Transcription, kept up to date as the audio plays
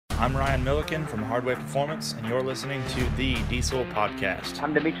I'm Ryan Milliken from Hardway Performance, and you're listening to the Diesel Podcast.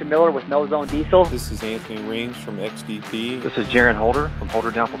 I'm Dimitri Miller with No Zone Diesel. This is Anthony Range from XDP. This is Jaron Holder from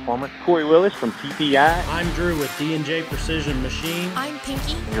Holder Down Performance. Corey Willis from TPI. I'm Drew with D&J Precision Machine. I'm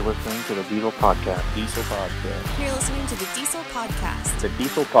Pinky. And you're listening to the Diesel Podcast. Diesel Podcast. You're listening to the Diesel Podcast. The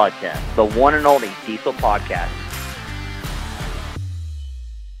Diesel Podcast. The one and only Diesel Podcast.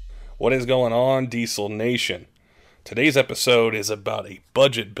 What is going on, Diesel Nation? Today's episode is about a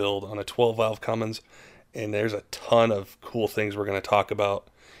budget build on a 12-valve Cummins, and there's a ton of cool things we're going to talk about.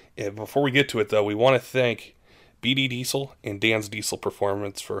 And before we get to it, though, we want to thank BD Diesel and Dan's Diesel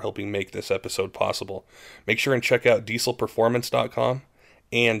Performance for helping make this episode possible. Make sure and check out dieselperformance.com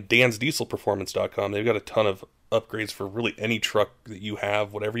and dansdieselperformance.com. They've got a ton of upgrades for really any truck that you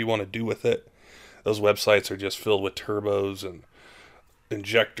have, whatever you want to do with it. Those websites are just filled with turbos and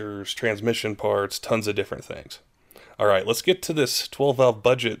injectors, transmission parts, tons of different things. All right, let's get to this 12-valve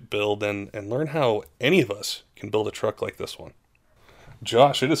budget build and learn how any of us can build a truck like this one.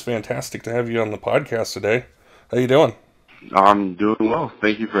 Josh, it is fantastic to have you on the podcast today. How you doing? I'm doing well.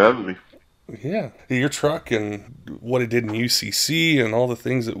 Thank you for having me. Yeah, your truck and what it did in UCC and all the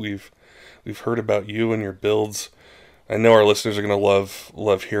things that we've heard about you and your builds. I know our listeners are going to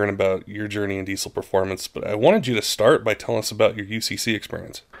love hearing about your journey in diesel performance, but I wanted you to start by telling us about your UCC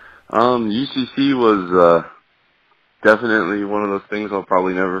experience. UCC was definitely one of those things I'll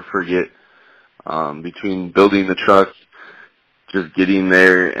probably never forget. Between building the truck, just getting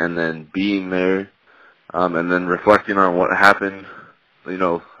there, and then being there, and then reflecting on what happened,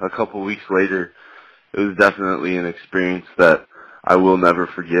 a couple weeks later, it was definitely an experience that I will never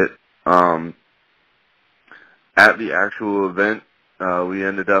forget. At the actual event, we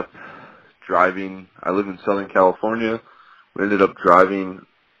ended up driving. I live in Southern California. We ended up driving,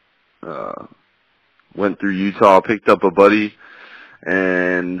 went through Utah, picked up a buddy,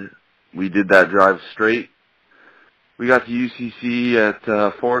 and we did that drive straight. We got to UCC at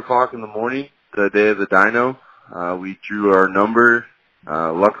 4 o'clock in the morning, the day of the dyno. We drew our number.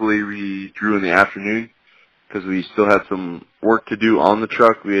 Luckily, we drew in the afternoon because we still had some work to do on the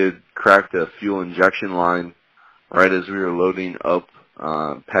truck. We had cracked a fuel injection line right as we were loading up.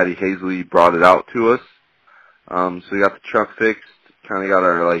 Patty Hazley brought it out to us. So we got the truck fixed, kind of got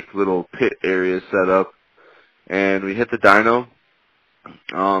our little pit area set up, and we hit the dyno.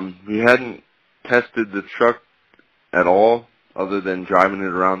 We hadn't tested the truck at all other than driving it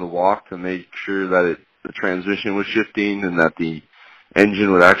around the walk to make sure that the transmission was shifting and that the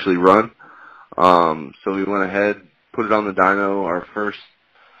engine would actually run. So we went ahead, put it on the dyno. Our first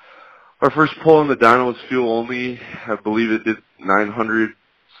pull on the dyno was fuel only. I believe it did 900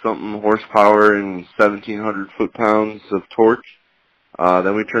 something horsepower and 1,700 foot-pounds of torque.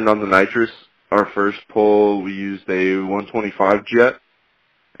 Then we turned on the nitrous. Our first pull, we used a 125 jet,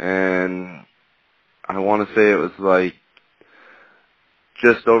 and I want to say it was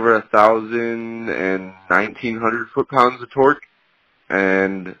just over 1,000 and 1,900 foot-pounds of torque,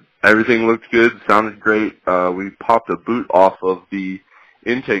 and everything looked good, sounded great. We popped a boot off of the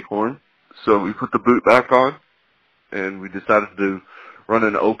intake horn, so we put the boot back on, and we decided to run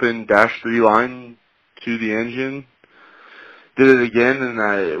an open -3 line to the engine. Did it again, and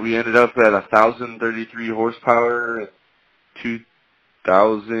we ended up at 1,033 horsepower and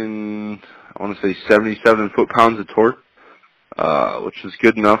 2,000, I want to say 77 foot-pounds of torque, which was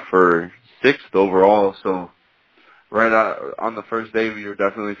good enough for 6th overall. So right out on the first day, we were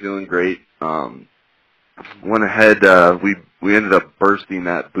definitely feeling great. Went ahead, we ended up bursting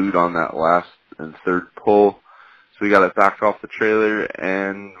that boot on that last and third pull. So we got it back off the trailer,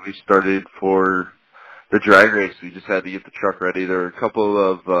 and we started for the drag race. We just had to get the truck ready. There were a couple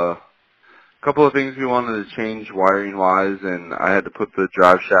of things we wanted to change wiring wise, and I had to put the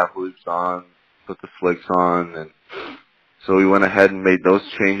drive shaft loops on, put the slicks on, and so we went ahead and made those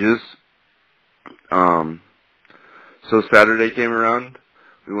changes. So Saturday came around,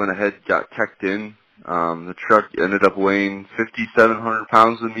 we went ahead, got teched in. The truck ended up weighing 5,700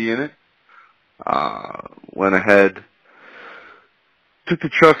 pounds with me in it. Went ahead, took the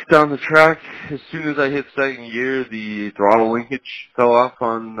truck down the track. As soon as I hit second gear, the throttle linkage fell off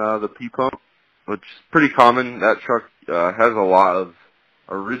on the P-pump, which is pretty common. That truck has a lot of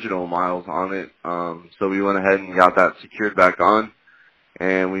original miles on it. So we went ahead and got that secured back on,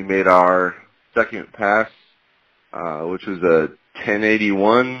 and we made our second pass, which was a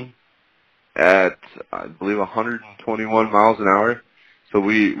 1081 at, I believe, 121 miles an hour. So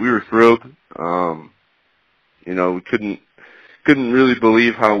we were thrilled. We couldn't really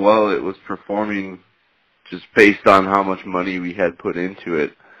believe how well it was performing just based on how much money we had put into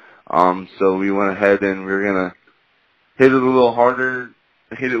it. So we went ahead and we were going to hit it a little harder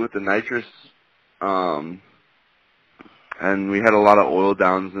hit it with the nitrous, and we had a lot of oil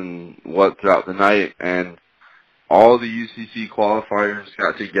downs and throughout the night, and all the UCC qualifiers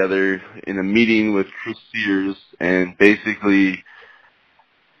got together in a meeting with Chris Sears, and basically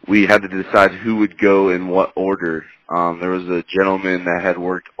we had to decide who would go in what order. There was a gentleman that had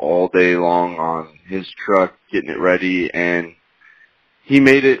worked all day long on his truck, getting it ready, and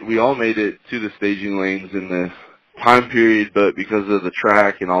we all made it to the staging lanes in the time period, but because of the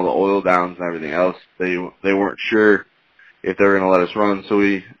track and all the oil downs and everything else, they weren't sure if they were going to let us run. So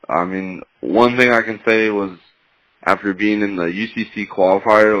one thing I can say was, after being in the UCC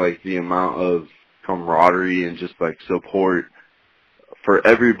qualifier, like, the amount of camaraderie and just, like, support for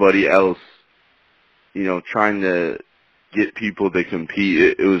everybody else, trying to get people to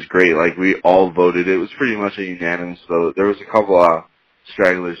compete, it was great. Like, we all voted. It was pretty much a unanimous vote. There was a couple of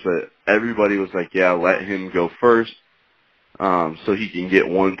stragglers, but everybody was like, yeah, let him go first, so he can get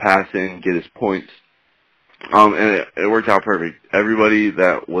one pass in, get his points. And it worked out perfect. Everybody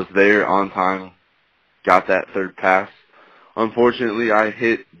that was there on time got that third pass. Unfortunately, I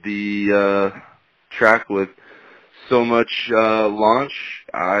hit the track with so much launch,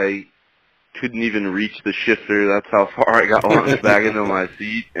 I couldn't even reach the shifter. That's how far I got launched back into my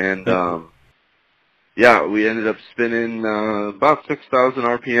seat. And yeah, we ended up spinning about 6,000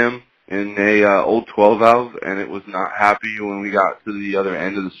 RPM in a old 12 valve, and it was not happy when we got to the other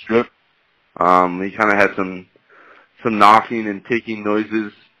end of the strip. We kind of had some knocking and ticking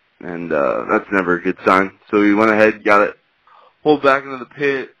noises, and that's never a good sign. So we went ahead, got it pulled back into the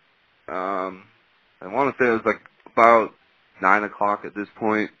pit. I want to say it was like about 9 o'clock at this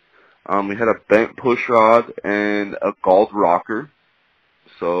point. We had a bent push rod and a galled rocker.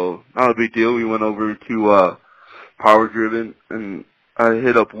 So not a big deal. We went over to Power Driven, and I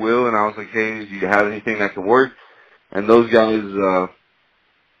hit up Will, and I was like, hey, do you have anything that can work? And those guys,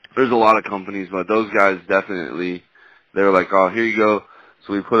 there's a lot of companies, but those guys definitely, they were like, oh, here you go.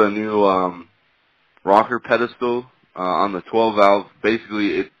 So we put a new rocker pedestal on the 12 valve.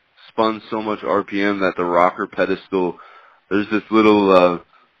 Basically, it spun so much RPM that the rocker pedestal, there's this little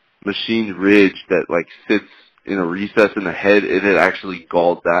machined ridge that, like, sits in a recess in the head, and it actually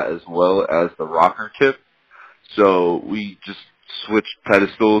galled that as well as the rocker tip. So we just switched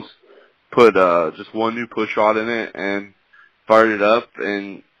pedestals, put just one new push rod in it, and fired it up,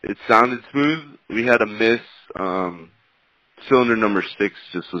 and it sounded smooth. We had a miss. Cylinder number 6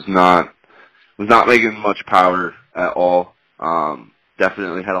 just was not making much power at all.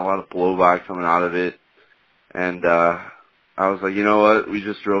 Definitely had a lot of blow-by coming out of it. And I was like, you know what? We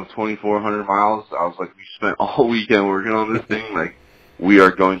just drove 2,400 miles. I was like, we spent all weekend working on this thing. Like, we are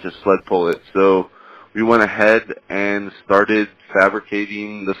going to sled pull it. So we went ahead and started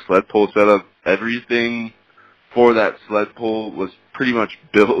fabricating the sled pull setup. Everything for that sled pull was pretty much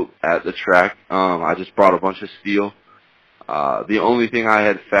built at the track. I just brought a bunch of steel. The only thing I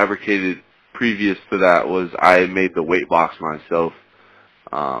had fabricated previous to that was I made the weight box myself,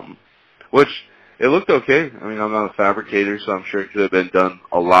 which it looked okay. I mean, I'm not a fabricator, so I'm sure it could have been done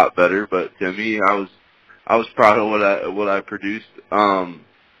a lot better. But to me, I was proud of what I produced.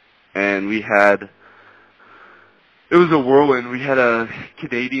 And we had, it was a whirlwind. We had a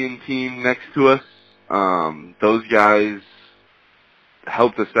Canadian team next to us. Those guys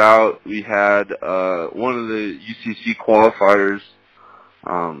helped us out. We had one of the UCC qualifiers.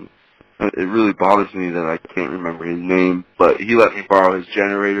 It really bothers me that I can't remember his name, but he let me borrow his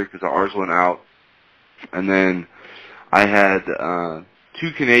generator because ours went out. And then I had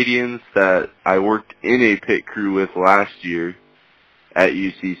 2 Canadians that I worked in a pit crew with last year at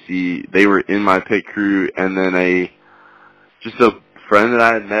UCC. They were in my pit crew, and then just a friend that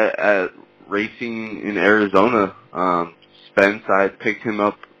I had met at racing in Arizona, Spence. I had picked him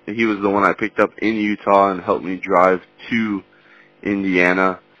up. He was the one I picked up in Utah and helped me drive to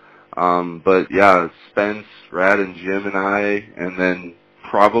Indiana. But yeah, Spence, Rad, and Jim and I, and then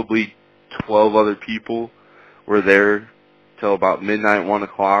probably 12 other people were there till about midnight, 1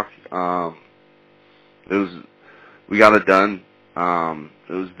 o'clock. We got it done.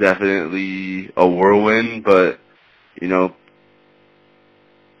 It was definitely a whirlwind, but, you know,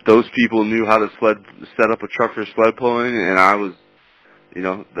 those people knew how to set up a truck for sled pulling, and I was, you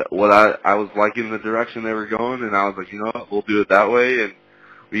know, I was liking the direction they were going, and I was like, you know what, we'll do it that way, and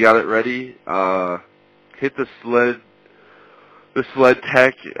we got it ready. Hit the sled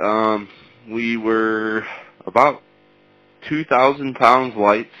tech. We were about 2,000 pounds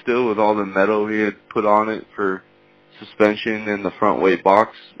light still with all the metal we had put on it for suspension and the front weight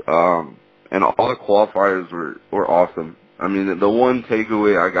box. And all the qualifiers were awesome. I mean, the one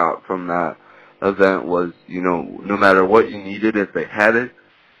takeaway I got from that event was, you know, no matter what you needed, if they had it,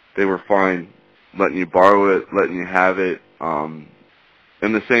 they were fine letting you borrow it, letting you have it.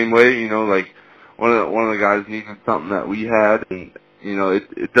 In the same way, you know, like one of the guys needed something that we had, and you know,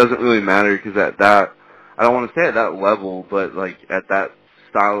 it doesn't really matter because at that, I don't want to say at that level, but like at that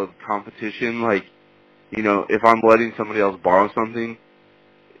style of competition, like, you know, if I'm letting somebody else borrow something,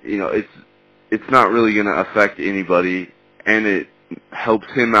 you know, it's not really going to affect anybody, and it helps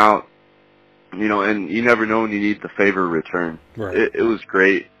him out, you know, and you never know when you need the favor return. Right. It was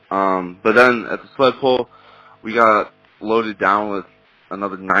great. But then at the sled pull, we got loaded down with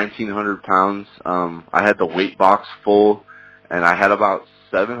another 1,900 pounds. I had the weight box full, and I had about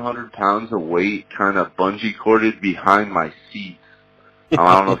 700 pounds of weight kind of bungee corded behind my seat. I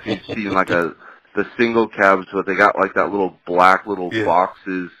don't know if you've seen like the single cabs, but they got like that little black little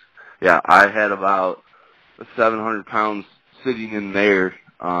boxes. Yeah, I had about 700 pounds sitting in there,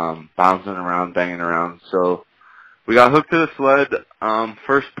 bouncing around, banging around. So we got hooked to the sled.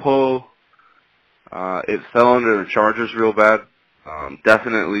 First pull, it fell under the chargers real bad.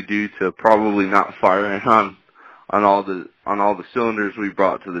 Definitely due to probably not firing on all the cylinders we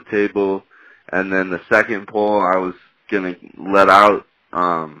brought to the table. And then the second pull, I was gonna let out,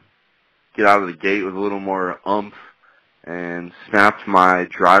 get out of the gate with a little more oomph, and snapped my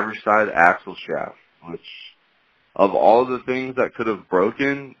driver's side axle shaft, which, of all the things that could have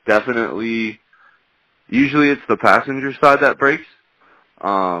broken, definitely, usually it's the passenger side that breaks.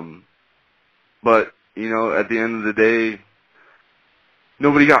 But, you know, at the end of the day,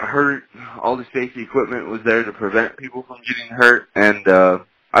 nobody got hurt. All the safety equipment was there to prevent people from getting hurt, and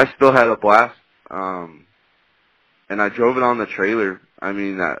I still had a blast. And I drove it on the trailer. I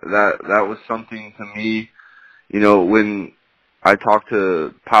mean, that was something to me. You know, when I talked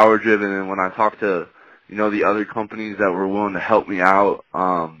to Power Driven and when I talked to, you know, the other companies that were willing to help me out,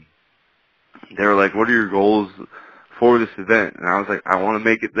 they were like, "What are your goals for this event?" And I was like, "I want to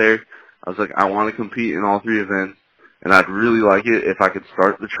make it there." I was like, "I want to compete in all 3 events, and I'd really like it if I could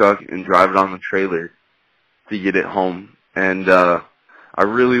start the truck and drive it on the trailer to get it home." And I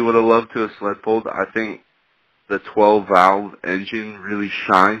really would have loved to have sled pulled. I think the 12-valve engine really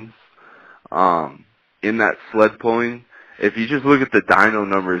shines in that sled pulling. If you just look at the dyno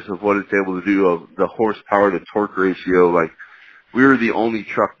numbers of what it's able to do, of the horsepower to torque ratio, like, we were the only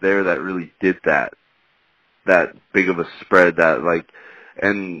truck there that really did that big of a spread, that, like,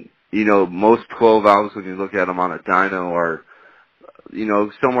 and, you know, most 12 valves, when you look at them on a dyno, are, you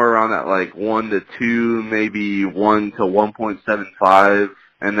know, somewhere around that, like, 1 to 2, maybe 1 to 1.75,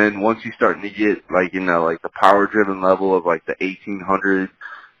 and then once you start to get, like, you know, like, the power-driven level of, like, the 1,800,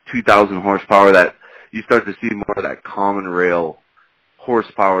 2,000 horsepower, that you start to see more of that common rail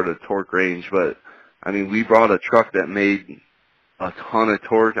horsepower to torque range. But, I mean, we brought a truck that made a ton of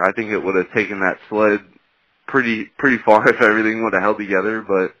torque. I think it would have taken that sled pretty far if everything would have held together.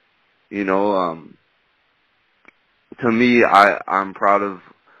 But, you know, to me, I'm proud of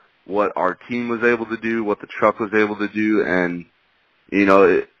what our team was able to do, what the truck was able to do, and, you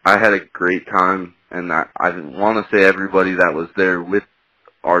know, I had a great time, and I want to say everybody that was there with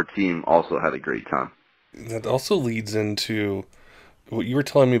our team also had a great time. That also leads into what you were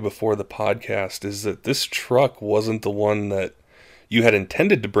telling me before the podcast, is that this truck wasn't the one that you had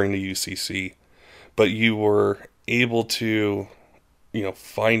intended to bring to UCC, but you were able to, you know,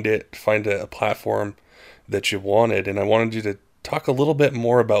 find a platform that you wanted. And I wanted you to talk a little bit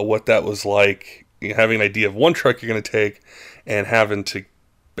more about what that was like, you know, having an idea of one truck you're going to take and having to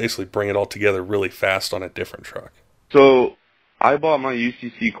basically bring it all together really fast on a different truck. So I bought my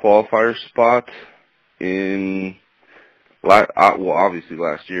UCC qualifier spot in, well, obviously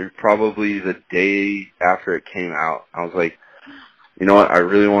last year, probably the day after it came out. I was like, you know what, I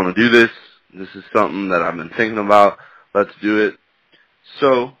really want to do this. This is something that I've been thinking about. Let's do it.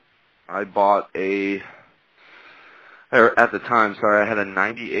 So I bought at the time, I had a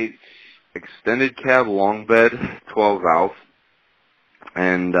 98 extended cab long bed, 12 valve.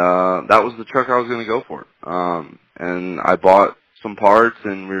 And that was the truck I was going to go for. And I bought some parts,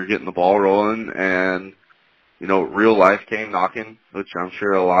 and we were getting the ball rolling, and, you know, real life came knocking, which I'm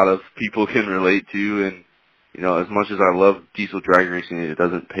sure a lot of people can relate to. And, you know, as much as I love diesel drag racing, it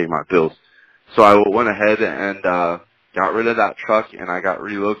doesn't pay my bills. So I went ahead and got rid of that truck, and I got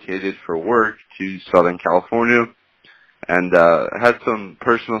relocated for work to Southern California, and had some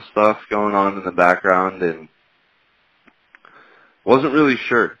personal stuff going on in the background, and wasn't really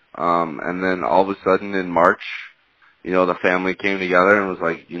sure. And then all of a sudden in March, you know, the family came together and was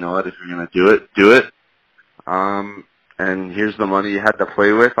like, you know what, if you're going to do it, do it. And here's the money you had to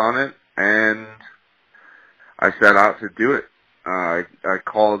play with on it. And I set out to do it. I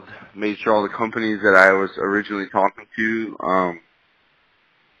made sure all the companies that I was originally talking to,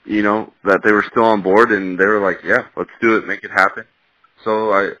 you that they were still on board, and they were like, yeah, let's do it, make it happen.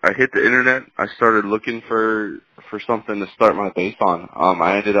 So I hit the internet. I started looking for something to start my base on.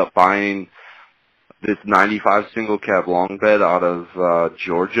 I ended up buying this 95 single cab long bed out of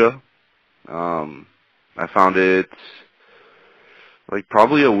Georgia. I found it like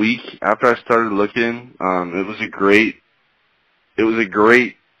probably a week after I started looking. It was a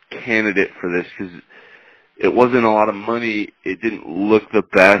great candidate for this because it wasn't a lot of money. It didn't look the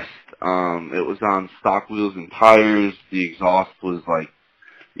best. It was on stock wheels and tires. The exhaust was like,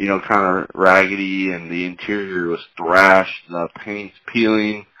 kind of raggedy, and the interior was thrashed. The paint's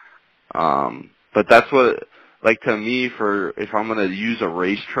peeling. But that's what, like, to me, if I'm going to use a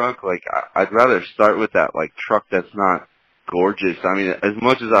race truck, like, I'd rather start with that, like, truck that's not gorgeous. I mean, as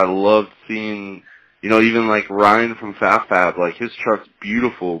much as I love seeing, even like Ryan from Fat Fab, like, his truck's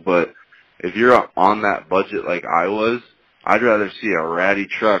beautiful, but if you're on that budget like I was, I'd rather see a ratty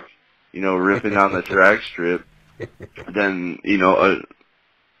truck, ripping down the drag strip than,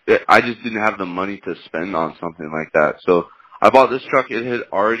 I just didn't have the money to spend on something like that. So I bought this truck. It had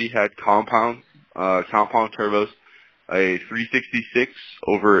already had compound turbos, a 366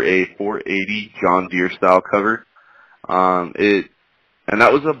 over a 480 John Deere style cover. And it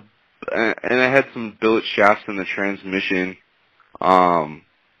had some billet shafts in the transmission. And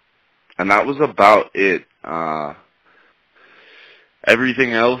that was about it.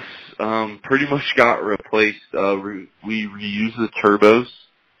 Everything else, pretty much got replaced. We reused the turbos.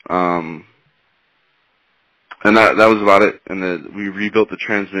 And that was about it. And we rebuilt the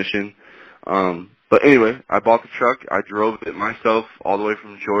transmission. But anyway, I bought the truck. I drove it myself all the way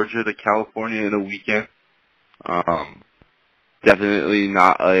from Georgia to California in a weekend. Definitely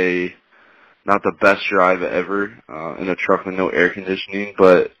not the best drive ever, in a truck with no air conditioning,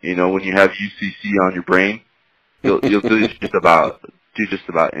 but, when you have UCC on your brain, you'll do just about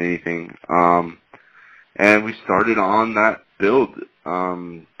anything. And we started on that build.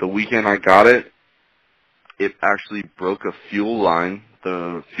 The weekend I got it, it actually broke a fuel line,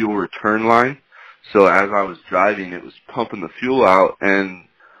 the fuel return line. So as I was driving, it was pumping the fuel out, and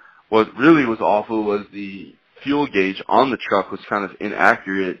what really was awful was the fuel gauge on the truck was kind of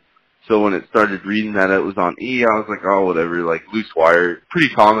inaccurate. So when it started reading that it was on E, I was like, oh, whatever, like loose wire. Pretty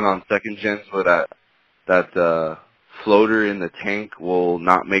common on second gens where that floater in the tank will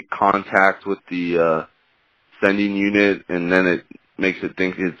not make contact with the sending unit, and then it makes it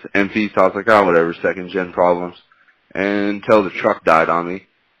think it's empty. So I was like, oh, whatever, second gen problems. And until the truck died on me.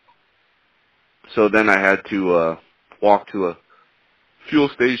 So then I had to walk to a fuel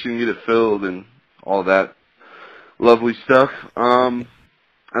station, get it filled, and all that lovely stuff. And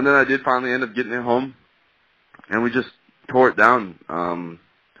then I did finally end up getting it home, and we just tore it down.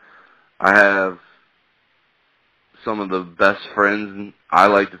 I have some of the best friends I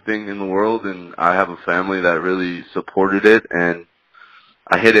like to think in the world, and I have a family that really supported it, and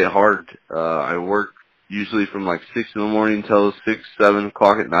I hit it hard. I work usually from like 6 in the morning till 6, 7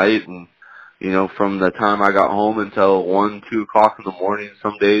 o'clock at night, and from the time I got home until 1, 2 o'clock in the morning,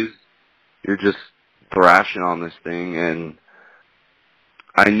 some days you're just thrashing on this thing. And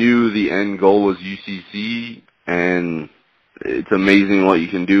I knew the end goal was UCC, and it's amazing what you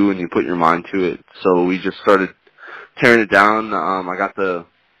can do when you put your mind to it. So we just started tearing it down. I got the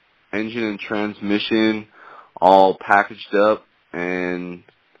engine and transmission all packaged up, and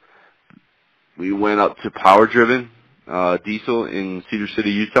we went up to Power Driven Diesel in Cedar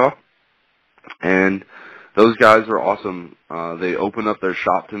City, Utah. And those guys were awesome. They opened up their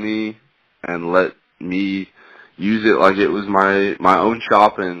shop to me and let me use it like it was my own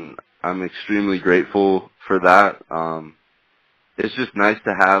shop, and I'm extremely grateful for that. It's just nice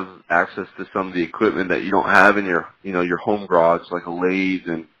to have access to some of the equipment that you don't have in your home garage, like a lathe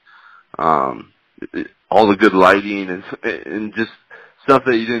and all the good lighting and just stuff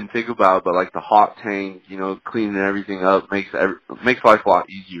that you didn't think about, but like the hot tank, cleaning everything up makes life a lot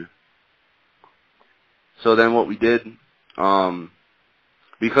easier. So then what we did,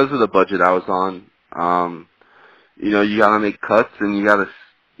 because of the budget I was on, you gotta make cuts and you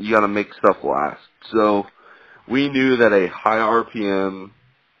gotta make stuff last. So we knew that a high RPM,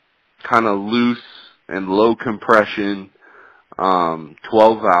 kind of loose and low compression, 12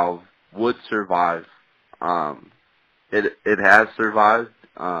 valve would survive. It has survived.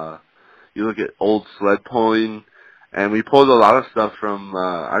 You look at old sled pulling, and we pulled a lot of stuff from,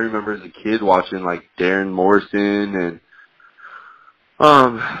 I remember as a kid watching like Darren Morrison and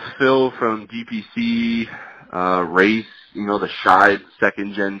Phil from DPC, race, the Shide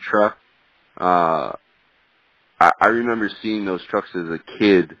second gen truck. I remember seeing those trucks as a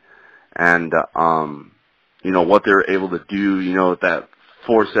kid, and what they were able to do, with that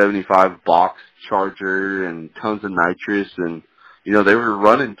 475 box charger and tons of nitrous, and they were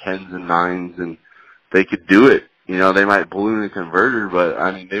running 10s and 9s, and they could do it. They might balloon a converter, but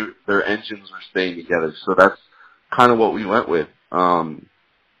I mean their engines were staying together, so that's kind of what we went with.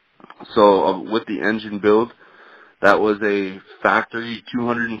 So with the engine build, that was a factory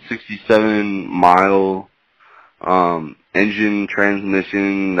 267 mile engine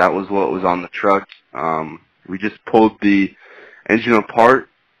transmission. That was what was on the truck. We just pulled the engine apart,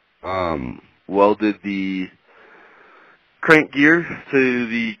 welded the crank gear to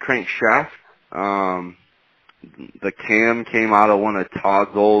the crankshaft. The cam came out of one of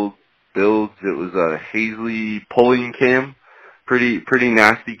Todd's old builds. It was a Hazley pulling cam. Pretty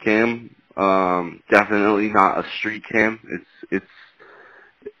nasty cam. Definitely not a street cam. It's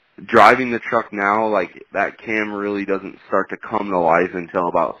driving the truck now, like that cam really doesn't start to come to life until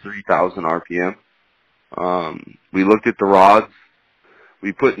about 3,000 RPM. We looked at the rods.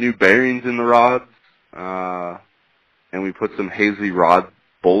 We put new bearings in the rods, and we put some Hazley rod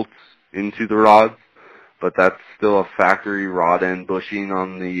bolts into the rods, but that's still a factory rod end bushing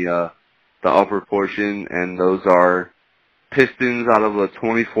on the upper portion, and those are pistons out of a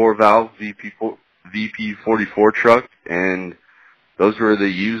 24 valve VP44 truck, and those were the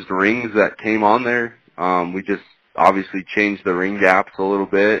used rings that came on there. We just obviously changed the ring gaps a little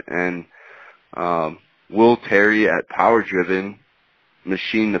bit, and Will Terry at Power Driven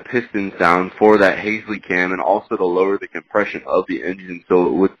machined the pistons down for that Hazley cam, and also to lower the compression of the engine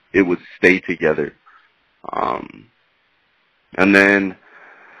so it would stay together. And then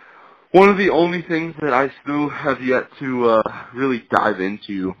one of the only things that I still have yet to really dive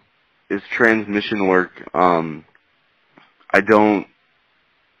into is transmission work.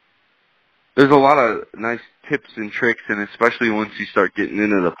 There's a lot of nice tips and tricks, and especially once you start getting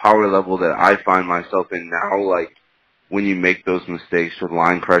into the power level that I find myself in now, like when you make those mistakes with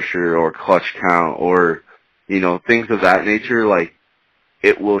line pressure or clutch count or, things of that nature, like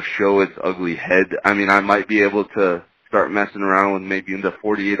it will show its ugly head. I mean, I might be able to start messing around with maybe the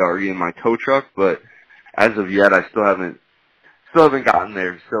 48 RE in my tow truck, but as of yet, I still haven't gotten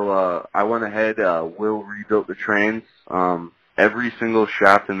there. So, I went ahead, Will rebuilt the trans. Every single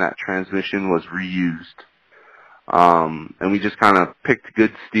shaft in that transmission was reused. And we just kind of picked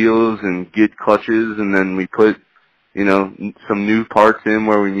good steels and good clutches, and then we put, some new parts in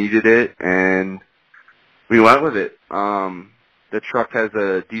where we needed it, and we went with it. The truck has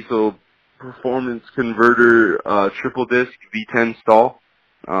a diesel performance converter, triple disc V10 stall.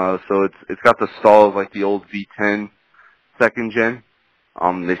 So it's got the stall of like the old V10 second gen.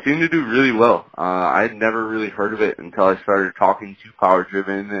 They seem to do really well. I had never really heard of it until I started talking to Power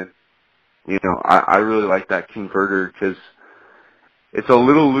Driven, and I really like that converter because it's a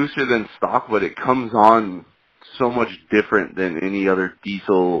little looser than stock, but it comes on so much different than any other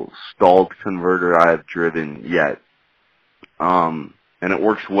diesel stalled converter I have driven yet. And it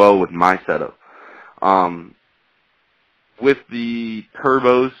works well with my setup. With the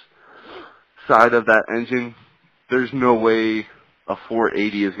turbos side of that engine, there's no way a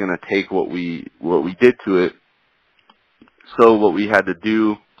 480 is going to take what we did to it. So what we had to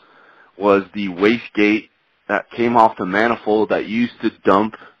do was the wastegate that came off the manifold that used to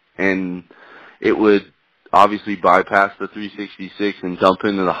dump, and it would obviously bypass the 366 and dump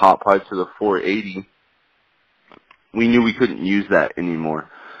into the hot pipe to the 480. We knew we couldn't use that anymore,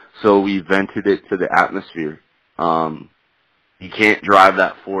 so we vented it to the atmosphere. You can't drive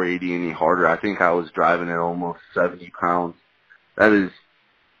that 480 any harder. I think I was driving it almost 70 pounds. That is,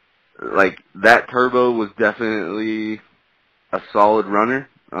 like, that turbo was definitely a solid runner,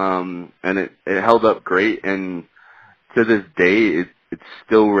 and it held up great, and to this day, it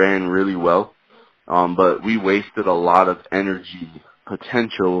still ran really well. But we wasted a lot of energy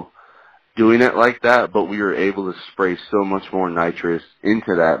potential doing it like that, but we were able to spray so much more nitrous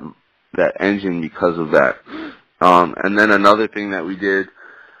into that engine because of that. And then another thing that we did,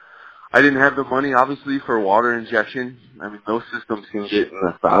 I didn't have the money, obviously, for water injection. I mean, those systems can get in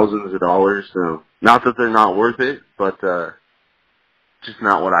the thousands of dollars, so not that they're not worth it, but just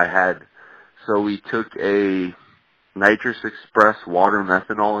not what I had. So we took a Nitrous Express water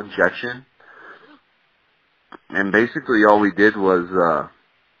methanol injection, and basically all we did was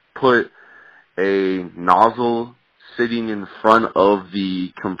put a nozzle sitting in front of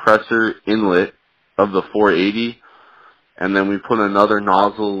the compressor inlet of the 480, and then we put another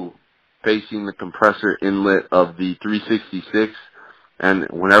nozzle facing the compressor inlet of the 366, and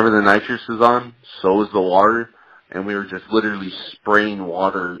whenever the nitrous is on, so is the water, and we were just literally spraying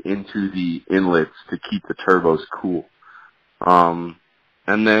water into the inlets to keep the turbos cool.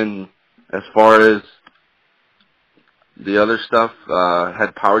 And then as far as The other stuff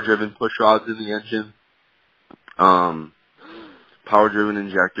had power-driven push rods in the engine, power-driven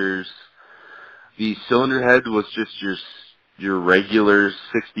injectors. The cylinder head was just your regular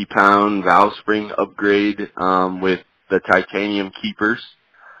 60-pound valve spring upgrade with the titanium keepers.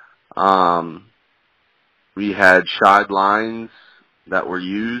 We had shod lines that were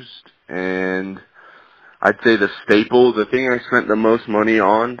used, and I'd say the staple, the thing I spent the most money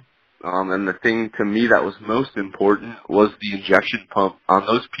on, and the thing to me that was most important was the injection pump. On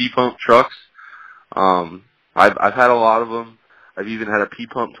those P-pump trucks, I've had a lot of them. I've even had a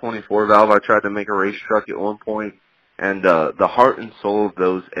P-pump 24 valve. I tried to make a race truck at one point, and the heart and soul of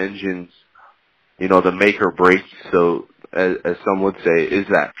those engines, you know, the make or break, so as some would say, is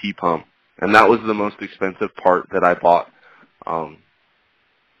that P-pump. And that was the most expensive part that I bought.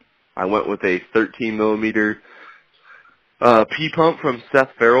 I went with a 13 millimeter P-pump from Seth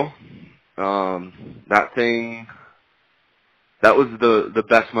Farrell. That was the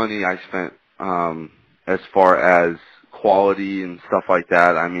best money I spent as far as quality and stuff like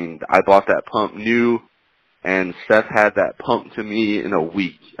that. I mean, I bought that pump new, and Seth had that pump to me in a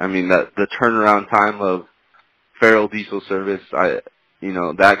week. I mean, the turnaround time of Farrell Diesel Service,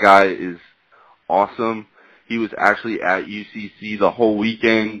 that guy is awesome. He was actually at UCC the whole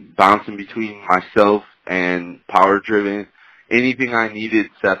weekend, bouncing between myself and Power Driven. Anything I needed,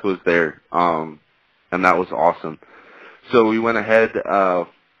 Seth was there, and that was awesome. So we went ahead.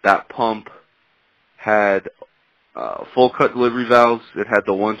 That pump had full cut delivery valves. It had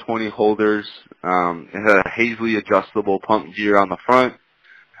the 120 holders. It had a Hazley adjustable pump gear on the front,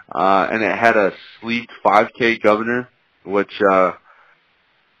 and it had a sleeved 5K governor, which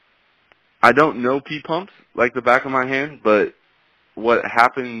I don't know P-pumps like the back of my hand, but what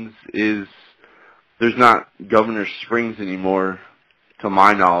happens is there's not governor springs anymore, to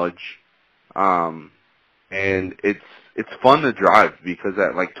my knowledge, and it's fun to drive because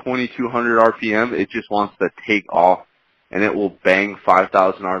at like 2,200 RPM, it just wants to take off, and it will bang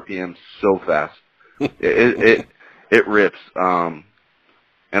 5,000 RPM so fast. It rips, and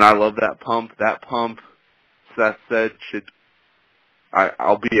I love that pump. That pump, Seth said,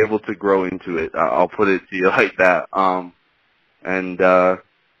 I'll be able to grow into it. I'll put it to you like that. And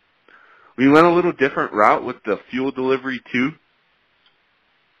we went a little different route with the fuel delivery too.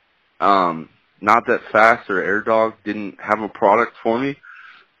 Not that Fast or AirDog didn't have a product for me,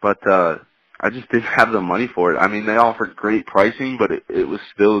 but I just didn't have the money for it. I mean, they offered great pricing, but it was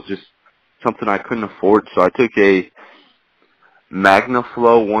still just something I couldn't afford. So I took a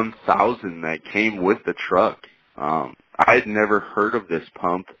MagnaFlow 1000 that came with the truck. I had never heard of this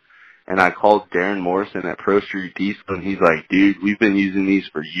pump, and I called Darren Morrison at Pro Street Diesel, and he's like, dude, we've been using these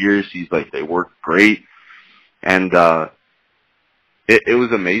for years. He's like, they work great. And it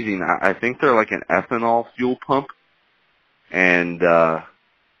was amazing. I think they're like an ethanol fuel pump, and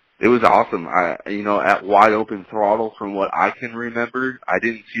it was awesome. At wide open throttle, from what I can remember, I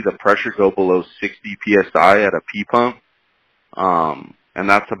didn't see the pressure go below 60 PSI at a P-pump, and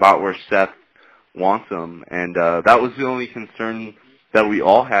that's about where Seth wants them. And that was the only concern that we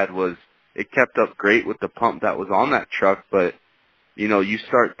all had, was it kept up great with the pump that was on that truck, but you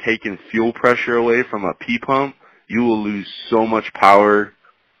start taking fuel pressure away from a P-pump, you will lose so much power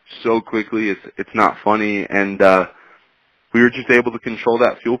so quickly. It's not funny. And we were just able to control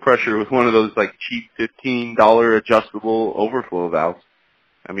that fuel pressure with one of those like cheap $15 adjustable overflow valves.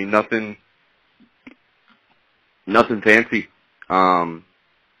 I mean, nothing fancy.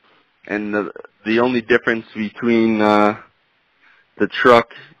 And the only difference between the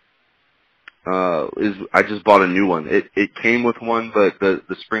truck is I just bought a new one. It came with one, but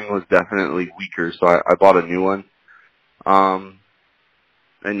the spring was definitely weaker, so I bought a new one. And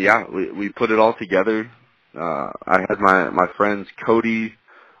yeah, we put it all together. I had my friends Cody,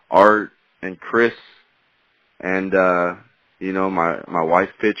 Art, and Chris, and my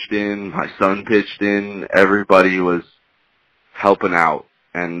wife pitched in, my son pitched in. Everybody was helping out,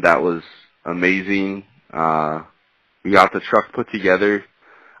 and that was amazing. We got the truck put together.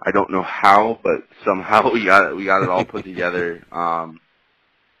 I don't know how, but somehow we got it all put together.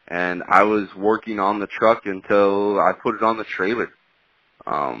 And I was working on the truck until I put it on the trailer.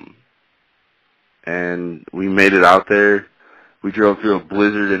 And we made it out there. We drove through a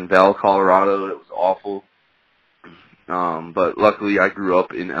blizzard in Vail, Colorado. It was awful. But luckily I grew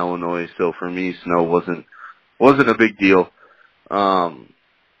up in Illinois, so for me snow wasn't a big deal. It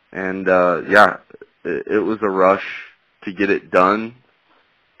was a rush to get it done.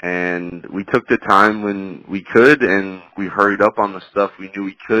 And we took the time when we could, and we hurried up on the stuff we knew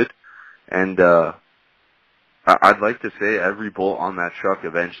we could. And I'd like to say every bolt on that truck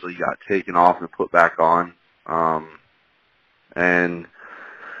eventually got taken off and put back on. And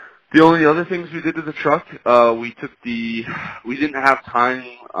the only other things we did to the truck, we didn't have time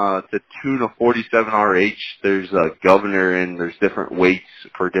to tune a 47 RH. There's a governor and there's different weights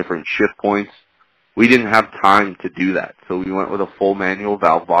for different shift points. We didn't have time to do that, so we went with a full manual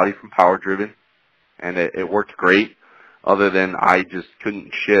valve body from Power Driven, and it worked great, other than I just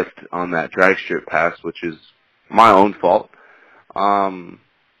couldn't shift on that drag strip pass, which is my own fault.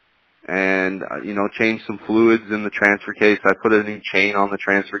 Changed some fluids in the transfer case. I put a new chain on the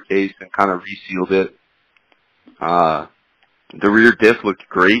transfer case and kind of resealed it. The rear diff looked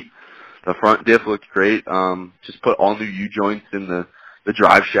great. The front diff looked great. Just put all new U-joints in the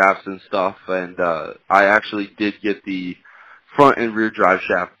drive shafts and stuff, and I actually did get the front and rear drive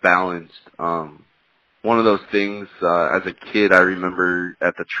shaft balanced. One of those things, as a kid, I remember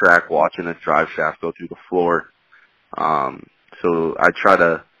at the track watching a drive shaft go through the floor. So I try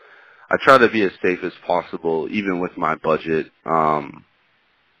to be as safe as possible, even with my budget.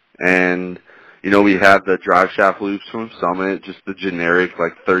 We had the drive shaft loops from Summit, just the generic,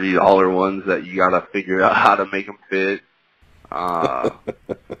 like $30 ones that you gotta figure out how to make them fit. And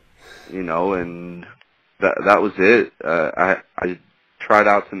that was it. I tried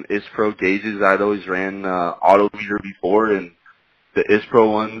out some ISPRO gauges. I'd always ran auto meter before, and the ISPRO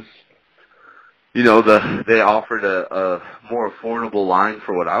ones, they offered a more affordable line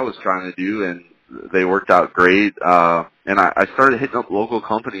for what I was trying to do, and they worked out great. And I started hitting up local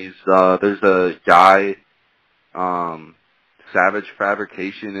companies. There's a guy, Savage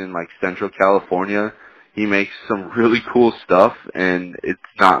Fabrication in like Central California. He makes some really cool stuff, and it's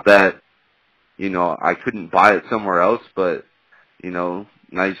not that, I couldn't buy it somewhere else, but,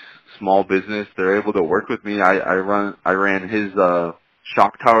 nice small business. They're able to work with me. I ran his,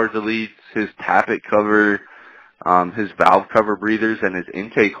 shock tower deletes, his tappet cover, his valve cover breathers, and his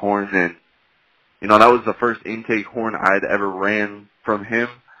intake horn. And, that was the first intake horn I had ever ran from him.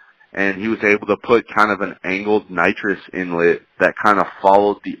 And he was able to put kind of an angled nitrous inlet that kind of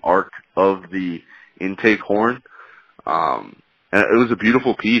followed the arc of the intake horn. And it was a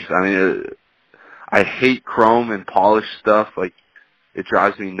beautiful piece. I mean, I hate chrome and polished stuff. Like, it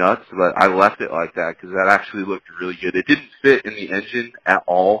drives me nuts, but I left it like that because that actually looked really good. It didn't fit in the engine at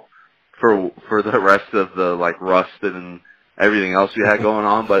all for the rest of the, like, rust and everything else we had going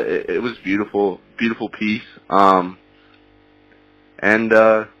on, but it was beautiful, beautiful piece. That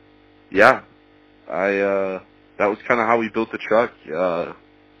was kind of how we built the truck. A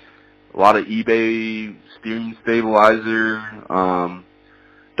lot of eBay steering stabilizer.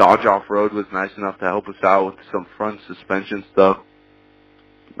 Dodge Off-Road was nice enough to help us out with some front suspension stuff.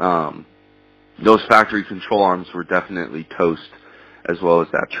 Those factory control arms were definitely toast, as well as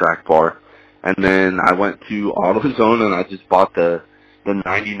that track bar. And then I went to AutoZone and I just bought the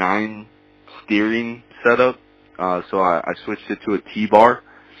 99 steering setup. So I switched it to a T-bar,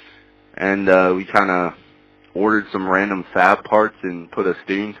 and we kind of ordered some random fab parts and put a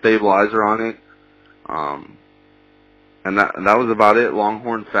steering stabilizer on it. And that was about it.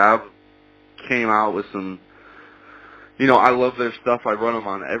 Longhorn Fab came out with some, I love their stuff. I run them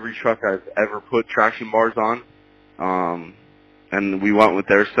on every truck I've ever put traction bars on. And we went with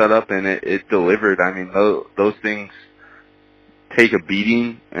their setup, and it delivered. I mean, those things take a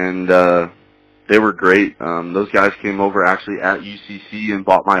beating, and they were great. Those guys came over actually at UCC and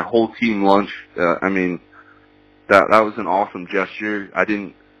bought my whole team lunch. I mean, that was an awesome gesture. I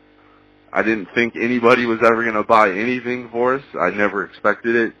didn't think anybody was ever going to buy anything for us. I never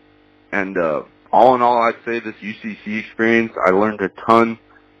expected it. And all in all, I'd say this UCC experience, I learned a ton.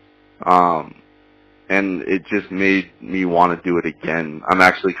 And it just made me want to do it again. I'm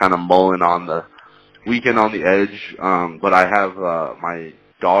actually kind of mulling on the weekend on the edge, but I have my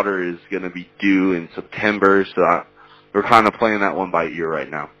daughter is going to be due in September, so we're kind of playing that one by ear right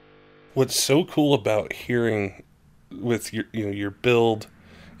now. What's so cool about hearing with your build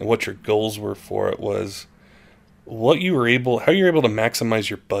and what your goals were for it was how you were able to maximize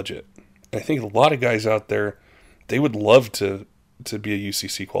your budget. And I think a lot of guys out there, they would love to be a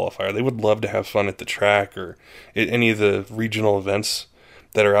UCC qualifier. They would love to have fun at the track or at any of the regional events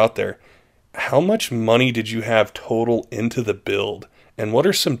that are out there. How much money did you have total into the build? And what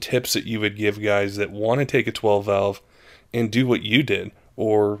are some tips that you would give guys that want to take a 12 valve and do what you did,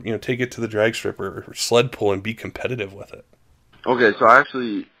 or take it to the drag strip or sled pull and be competitive with it? Okay, so I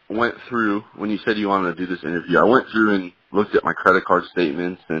actually went through, when you said you wanted to do this interview, I went through and looked at my credit card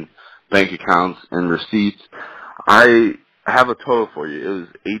statements and bank accounts and receipts. I have a total for you. It was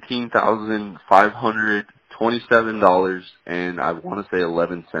 $18,527, and I want to say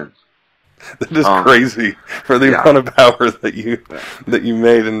 11 cents. That is crazy for the amount of power that you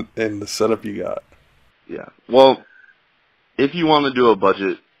made and the setup you got. Yeah. Well, if you want to do a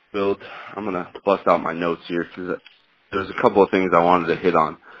budget build, I'm going to bust out my notes here because there's a couple of things I wanted to hit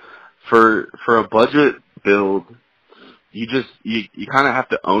on. For a budget build, you kind of have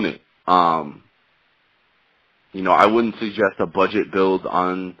to own it. I wouldn't suggest a budget build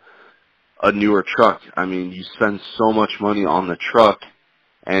on a newer truck. I mean, you spend so much money on the truck,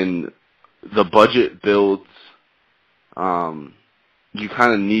 and the budget builds, you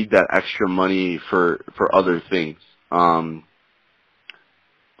kind of need that extra money for other things.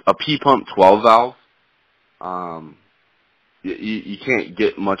 A P-pump 12 valve, you can't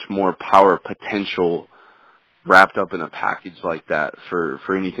get much more power potential wrapped up in a package like that for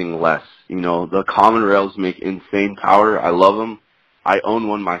anything less. The common rails make insane power. I love them. I own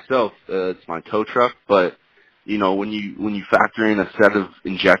one myself. It's my tow truck, but when you factor in a set of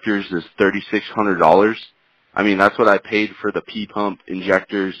injectors is $3,600. I mean, that's what I paid for the P-pump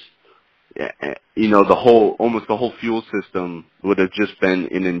injectors. Almost the whole fuel system would have just been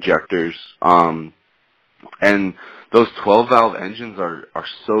in injectors. And those 12 valve engines are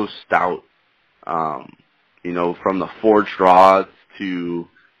so stout. From the forged rods to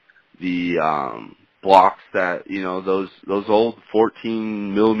the blocks that those old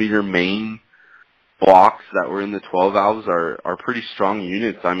 14 millimeter main blocks that were in the 12 valves are pretty strong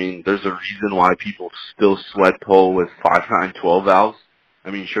units. I mean, there's a reason why people still sled pull with 5.9 12 valves. I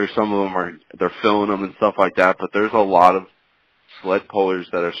mean, sure, some of them they're filling them and stuff like that, but there's a lot of sled pullers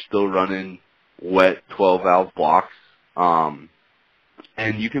that are still running wet 12 valve blocks. And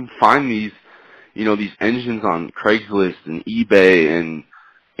you can find these engines on Craigslist and eBay and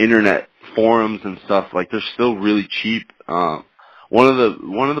internet forums and stuff. Like, they're still really cheap. One of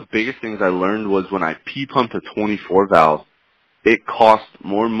the biggest things I learned was when I P-pumped a 24 valve, it cost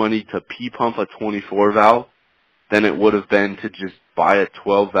more money to P-pump a 24 valve than it would have been to just buy a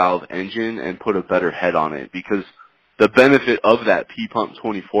 12 valve engine and put a better head on it. Because the benefit of that P-pump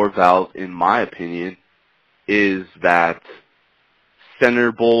 24 valve, in my opinion, is that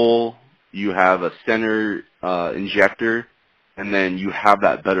center bowl, you have a center injector, and then you have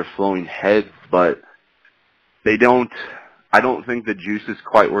that better flowing head, but I don't think the juice is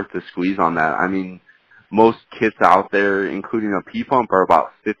quite worth the squeeze on that. I mean, most kits out there, including a P-pump, are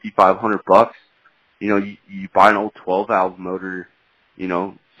about $5,500. You buy an old 12 valve motor,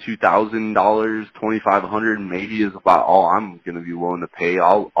 $2,000, $2,500 maybe is about all I'm going to be willing to pay.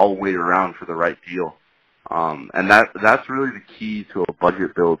 I'll wait around for the right deal. And that's really the key to a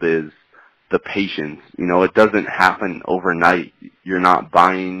budget build is the patience. It doesn't happen overnight. You're not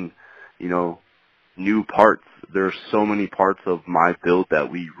buying, new parts. There's so many parts of my build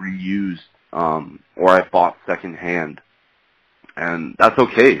that we reused, or I bought secondhand. And that's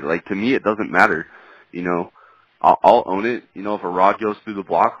okay. Like, to me, it doesn't matter. I'll own it. If a rod goes through the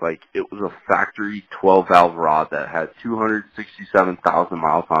block, like, it was a factory 12 valve rod that had 267,000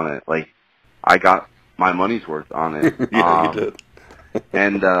 miles on it. Like, I got my money's worth on it. Yeah, you did.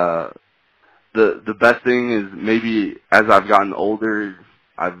 And the best thing is, maybe as I've gotten older,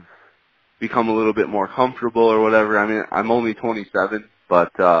 I've become a little bit more comfortable or whatever. I mean, I'm only 27,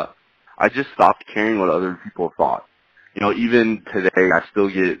 but I just stopped caring what other people thought. Even today, I still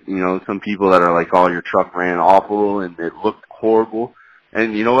get, some people that are like, oh, your truck ran awful and it looked horrible.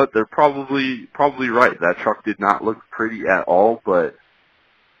 And you know what? They're probably right. That truck did not look pretty at all, but,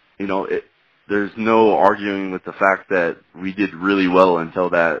 there's no arguing with the fact that we did really well until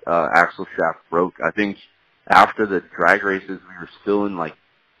that axle shaft broke. I think after the drag races, we were still in like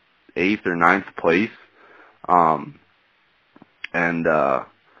 8th or 9th place.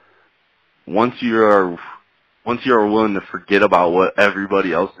 Once you're willing to forget about what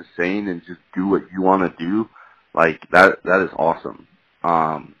everybody else is saying and just do what you want to do, like that is awesome.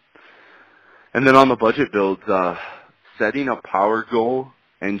 And then on the budget builds, setting a power goal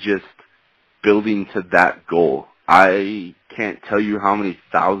and just building to that goal. I can't tell you how many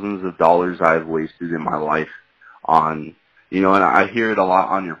thousands of dollars I've wasted in my life on, and I hear it a lot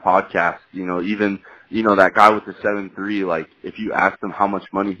on your podcast, even, that guy with the 7.3, like, if you asked him how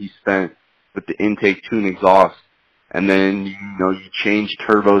much money he spent with the intake tune exhaust, and then, you change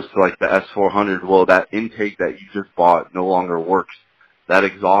turbos to like the S400, well, that intake that you just bought no longer works. That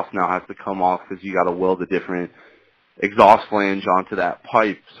exhaust now has to come off because you got to weld a different exhaust flange onto that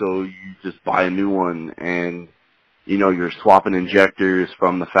pipe, so you just buy a new one, and you're swapping injectors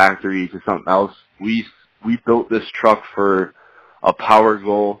from the factory to something else. We built this truck for a power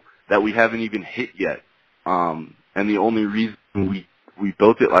goal that we haven't even hit yet, and the only reason we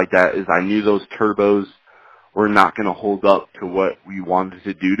built it like that is I knew those turbos were not going to hold up to what we wanted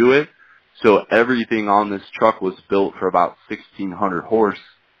to do to it. So everything on this truck was built for about 1,600 horse,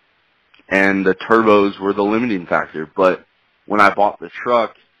 and the turbos were the limiting factor. But when I bought the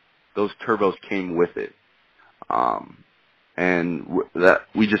truck, those turbos came with it. And that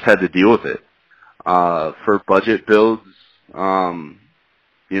we just had to deal with it. For budget builds,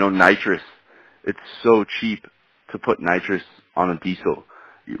 nitrous, it's so cheap to put nitrous on a diesel.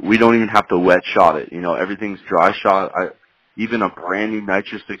 We don't even have to wet shot it. Everything's dry shot. Even a brand new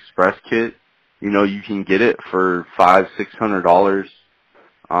nitrous express kit, you can get it for $500-$600,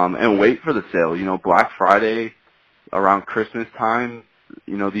 and wait for the sale. Black Friday, around Christmas time,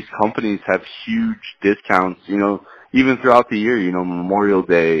 these companies have huge discounts, even throughout the year, Memorial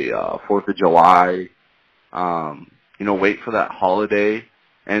Day, 4th of July, wait for that holiday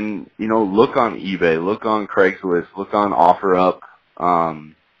and, look on eBay, look on Craigslist, look on OfferUp.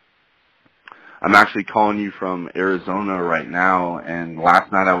 I'm actually calling you from Arizona right now, and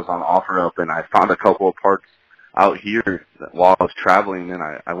last night I was on OfferUp and I found a couple of parts out here while I was traveling, and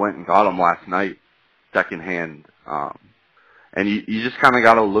I went and got them last night, secondhand. And you just kind of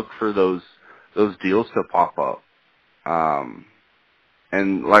got to look for those deals to pop up.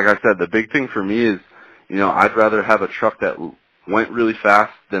 And like I said, the big thing for me is, I'd rather have a truck that went really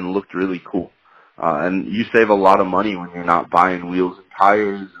fast than looked really cool. And you save a lot of money when you're not buying wheels and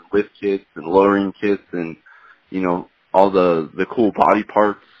tires and lift kits and lowering kits and, all the cool body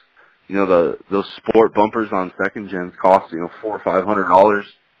parts. Those sport bumpers on second gens cost, $400 or $500.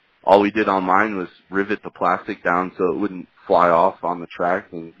 All we did on mine was rivet the plastic down so it wouldn't fly off on the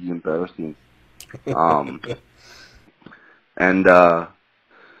track and be embarrassing.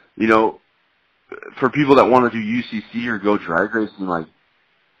 For people that want to do UCC or go drag racing,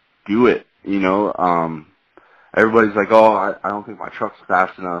 do it. Everybody's like, oh, I don't think my truck's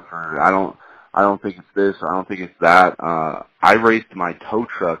fast enough, or I don't think it's this, or I don't think it's that. I raced my tow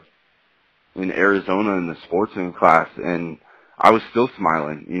truck in Arizona in the sportsman class, and I was still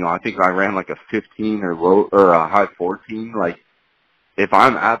smiling. I think I ran a 15 or a high 14. If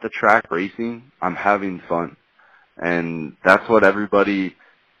I'm at the track racing, I'm having fun. And that's what everybody,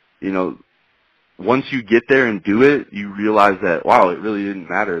 once you get there and do it, you realize that, wow, it really didn't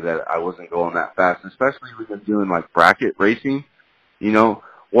matter that I wasn't going that fast, especially when you're doing bracket racing.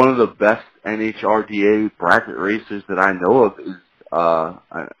 One of the best NHRDA bracket racers that I know of is,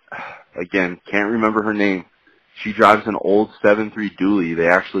 again, can't remember her name. She drives an old 7.3 dually. They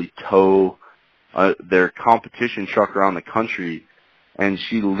actually tow their competition truck around the country, and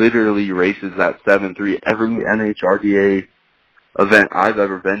she literally races that 7.3 every NHRDA event I've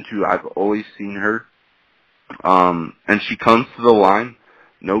ever been to. I've always seen her. And she comes to the line,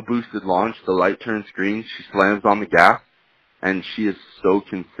 no boosted launch, the light turns green, she slams on the gas, and she is so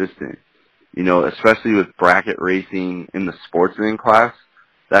consistent. Especially with bracket racing in the sportsman class,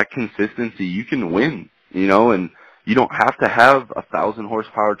 that consistency, you can win, and you don't have to have a 1,000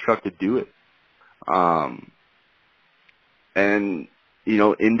 horsepower truck to do it.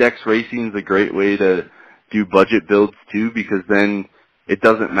 Index racing is a great way to do budget builds too, because then it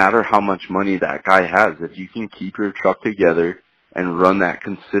doesn't matter how much money that guy has. If you can keep your truck together and run that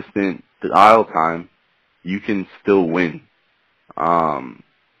consistent dial time, you can still win.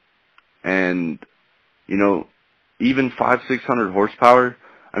 Even 500-600 horsepower,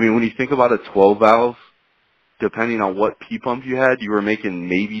 when you think about a 12 valve, depending on what P-pump you had, you were making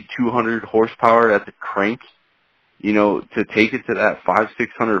maybe 200 horsepower at the crank. To take it to that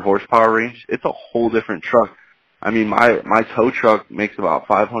 500-600 horsepower range, it's a whole different truck. My tow truck makes about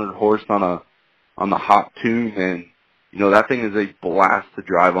 500 horse on the hot tune, and that thing is a blast to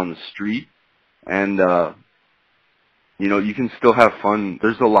drive on the street. And you can still have fun.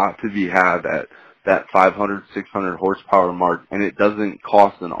 There's a lot to be had at that 500-600 horsepower mark, and it doesn't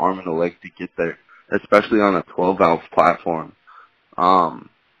cost an arm and a leg to get there, especially on a 12 valve platform. And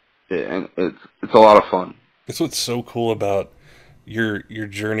it's a lot of fun. That's what's so cool about your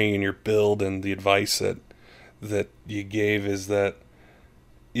journey and your build, and the advice that you gave is that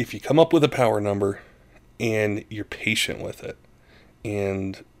if you come up with a power number and you're patient with it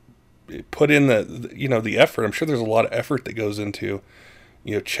and put in the effort, I'm sure there's a lot of effort that goes into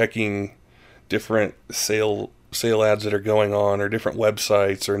checking different sale ads that are going on, or different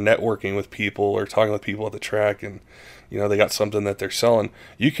websites, or networking with people, or talking with people at the track, and they got something that they're selling.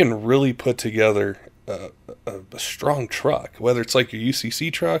 You can really put together a strong truck, whether it's like your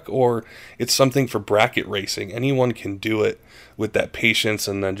UCC truck or it's something for bracket racing. Anyone can do it with that patience,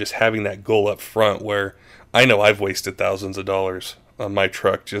 and then just having that goal up front, where I know I've wasted thousands of dollars on my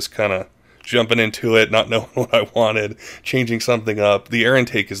truck just kind of jumping into it, not knowing what I wanted, changing something up. The air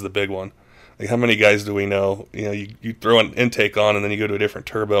intake is the big one. How many guys do we know, you throw an intake on and then you go to a different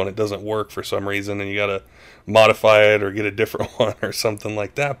turbo and it doesn't work for some reason, and you got to modify it or get a different one or something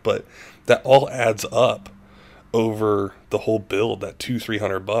like that. But that all adds up. over the whole build, that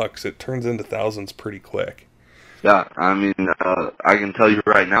 $200-300, it turns into thousands pretty quick. Yeah, I mean, I can tell you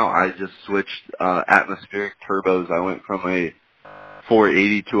right now, I just switched atmospheric turbos. I went from a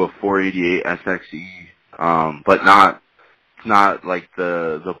 480 to a 488 SXE, but it's not like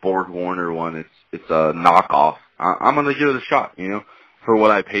the Borg Warner one. It's a knockoff. I'm gonna give it a shot. For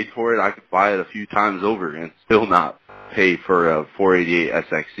what I paid for it, I could buy it a few times over and still not pay for a 488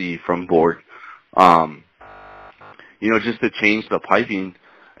 SXE from Borg. Just to change the piping,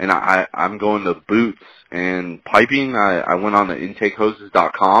 and I'm going to boots and piping. I went on the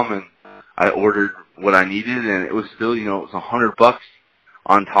intakehoses.com and I ordered what I needed, and it was still, it was $100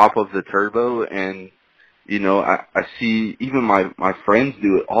 on top of the turbo. And I see even my friends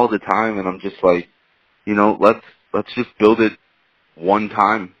do it all the time, and I'm just like, let's just build it one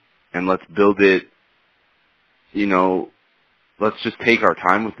time, and let's build it, let's just take our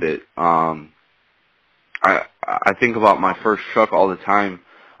time with it. I think about my first truck all the time,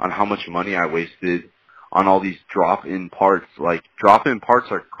 on how much money I wasted on all these drop-in parts. Like, drop-in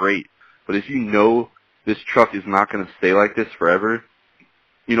parts are great, but if you know this truck is not going to stay like this forever,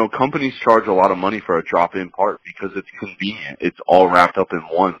 companies charge a lot of money for a drop-in part because it's convenient. It's all wrapped up in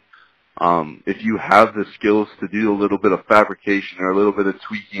one. If you have the skills to do a little bit of fabrication or a little bit of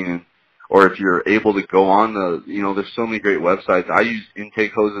tweaking, or if you're able to go on there's so many great websites. I use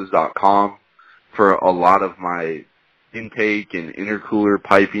intakehoses.com for a lot of my intake and intercooler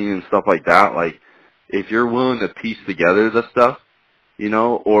piping and stuff like that. Like, if you're willing to piece together the stuff,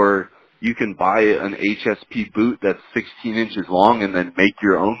 or you can buy an HSP boot that's 16 inches long and then make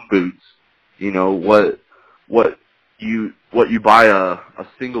your own boots. What you buy a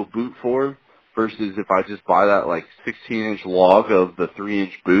single boot for versus if I just buy that like 16-inch log of the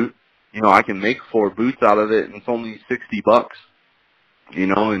 3-inch boot, I can make 4 boots out of it and it's only $60.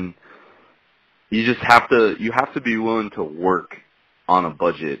 And you just have to be willing to work on a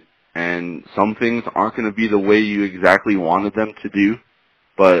budget. And some things aren't going to be the way you exactly wanted them to do.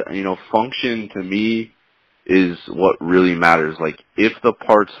 But, function to me is what really matters. Like, if the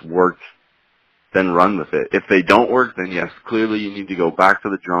parts work, then run with it. If they don't work, then yes, clearly you need to go back to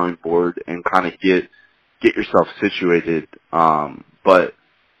the drawing board and kind of get yourself situated. But,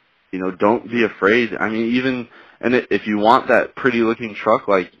 don't be afraid. I mean, if you want that pretty looking truck,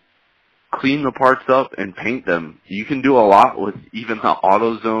 like, clean the parts up and paint them. You can do a lot with even the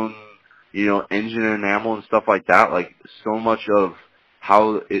AutoZone, engine enamel and stuff like that. Like, so much of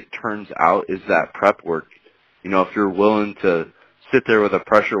how it turns out is that prep work. If you're willing to sit there with a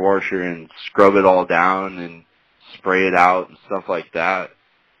pressure washer and scrub it all down and spray it out and stuff like that,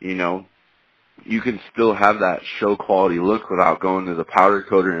 you can still have that show quality look without going to the powder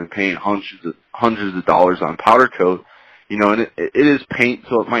coater and paying hundreds of dollars on powder coat. And it is paint,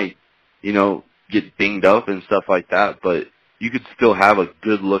 so it might get dinged up and stuff like that, but you could still have a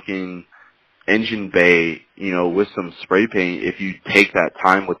good looking engine bay, with some spray paint if you take that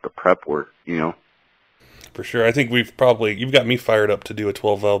time with the prep work, For sure. I think you've got me fired up to do a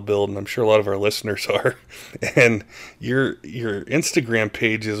 12-valve build, and I'm sure a lot of our listeners are. And your Instagram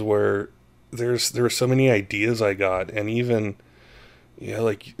page is where there were so many ideas I got, and even,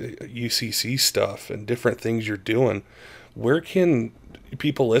 like UCC stuff and different things you're doing. Where can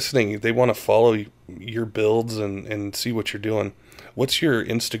people listening, if they want to follow your builds and see what you're doing, what's your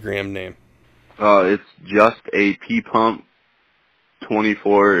Instagram name? It's just a P-Pump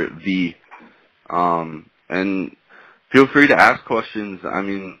 24V. And feel free to ask questions. I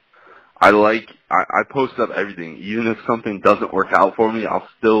mean, I post up everything. Even if something doesn't work out for me, I'll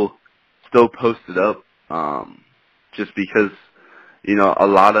still post it up. Just because, a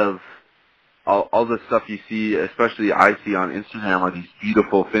lot of all the stuff you see, especially I see on Instagram, are these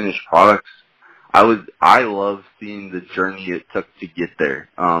beautiful finished products. I love seeing the journey it took to get there,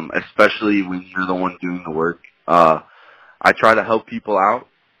 especially when you're the one doing the work. I try to help people out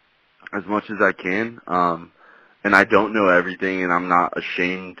as much as I can, and I don't know everything, and I'm not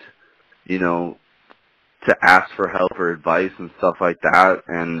ashamed, to ask for help or advice and stuff like that.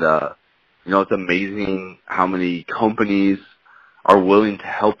 And it's amazing how many companies are willing to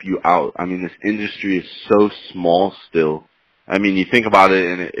help you out. I mean, this industry is so small still. I mean, you think about it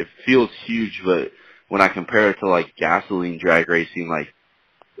and it feels huge, but when I compare it to like gasoline drag racing, like,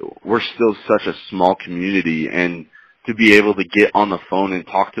 we're still such a small community, and to be able to get on the phone and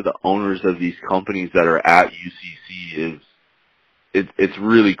talk to the owners of these companies that are at UCC it's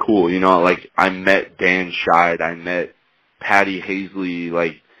really cool. Like, I met Dan Scheid, I met Patty Hazley,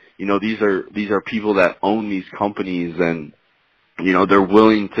 like, these are people that own these companies, and they're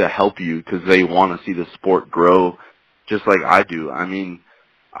willing to help you because they want to see the sport grow just like I do. I mean,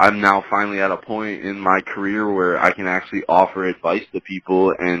 I'm now finally at a point in my career where I can actually offer advice to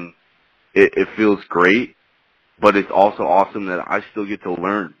people, and it feels great, but it's also awesome that I still get to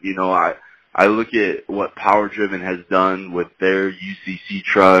learn. You know, I look at what Power Driven has done with their UCC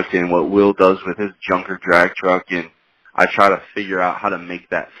truck and what Will does with his junker drag truck, and I try to figure out how to make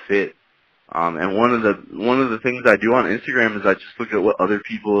that fit. And one of the things I do on Instagram is I just look at what other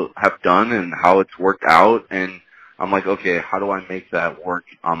people have done and how it's worked out, and I'm like, okay, how do I make that work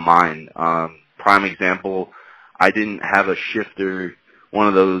on mine? Prime example, I didn't have a shifter, one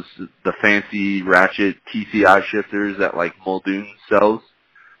of those, the fancy ratchet TCI shifters that like Muldoon sells.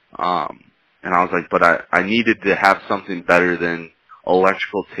 And I was like, but I needed to have something better than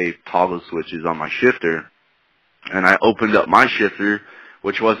electrical tape toggle switches on my shifter. And I opened up my shifter,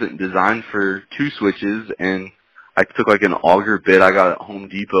 which wasn't designed for 2 switches, and I took like an auger bit I got at Home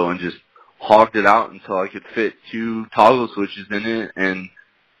Depot and just hogged it out until I could fit 2 toggle switches in it. And,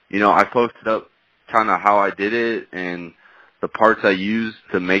 you know, I posted up kind of how I did it and the parts I used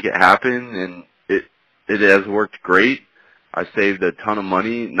to make it happen, and it has worked great. I saved a ton of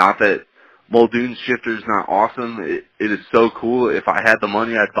money. Not that Muldoon's shifter is not awesome. It is so cool. If I had the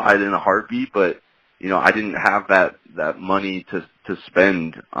money, I'd buy it in a heartbeat, but you know, I didn't have that money to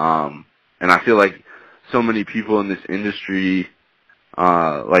spend. And I feel like so many people in this industry,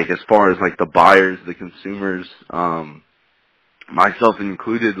 like as far as like the buyers, the consumers, myself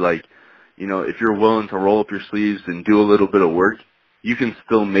included, like, you know, if you're willing to roll up your sleeves and do a little bit of work, you can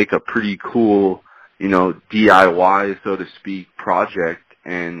still make a pretty cool, you know, DIY, so to speak, project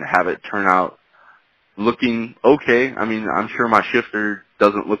and have it turn out looking okay. I mean, I'm sure my shifter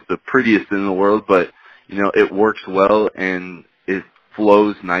doesn't look the prettiest in the world, but, you know, it works well and it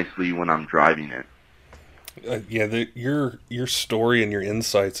flows nicely when I'm driving it. Your story and your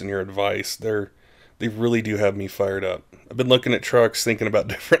insights and your advice, they really do have me fired up. I've been looking at trucks, thinking about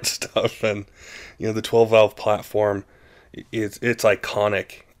different stuff, and you know, the 12-valve platform, it's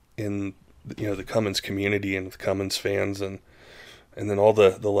iconic in, you know, the Cummins community and the Cummins fans, and then all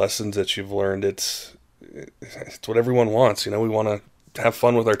the lessons that you've learned. It's what everyone wants. You know, we want to have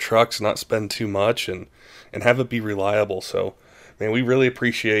fun with our trucks, not spend too much, and have it be reliable. So, man, we really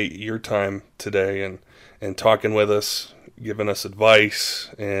appreciate your time today and talking with us, giving us advice,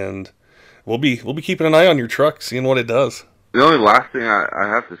 and we'll be keeping an eye on your truck, seeing what it does. The only last thing I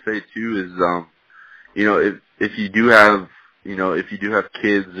have to say too is, you know, if you do have, you know, if you do have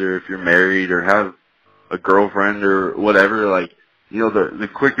kids, or if you're married or have a girlfriend or whatever, like, you know, the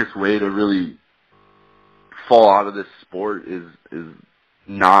quickest way to really fall out of this sport is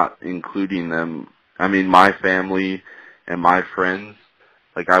not including them. I mean, my family and my friends,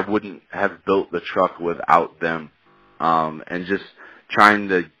 like, I wouldn't have built the truck without them. And just trying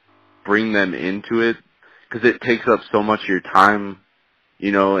to bring them into it, because it takes up so much of your time,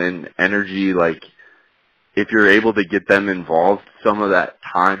 you know, and energy. Like, if you're able to get them involved, some of that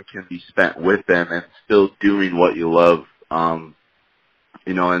time can be spent with them and still doing what you love.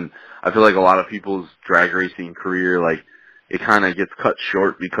 You know, and I feel like a lot of people's drag racing career, like, it kind of gets cut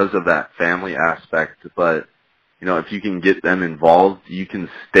short because of that family aspect. But, you know, if you can get them involved, you can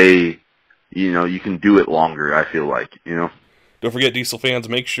stay, you know, you can do it longer, I feel like, you know. Don't forget, diesel fans,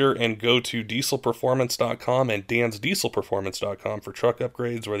 make sure and go to dieselperformance.com and dansdieselperformance.com for truck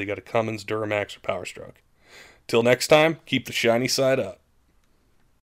upgrades, whether you got a Cummins, Duramax, or Power Stroke. Till next time, keep the shiny side up.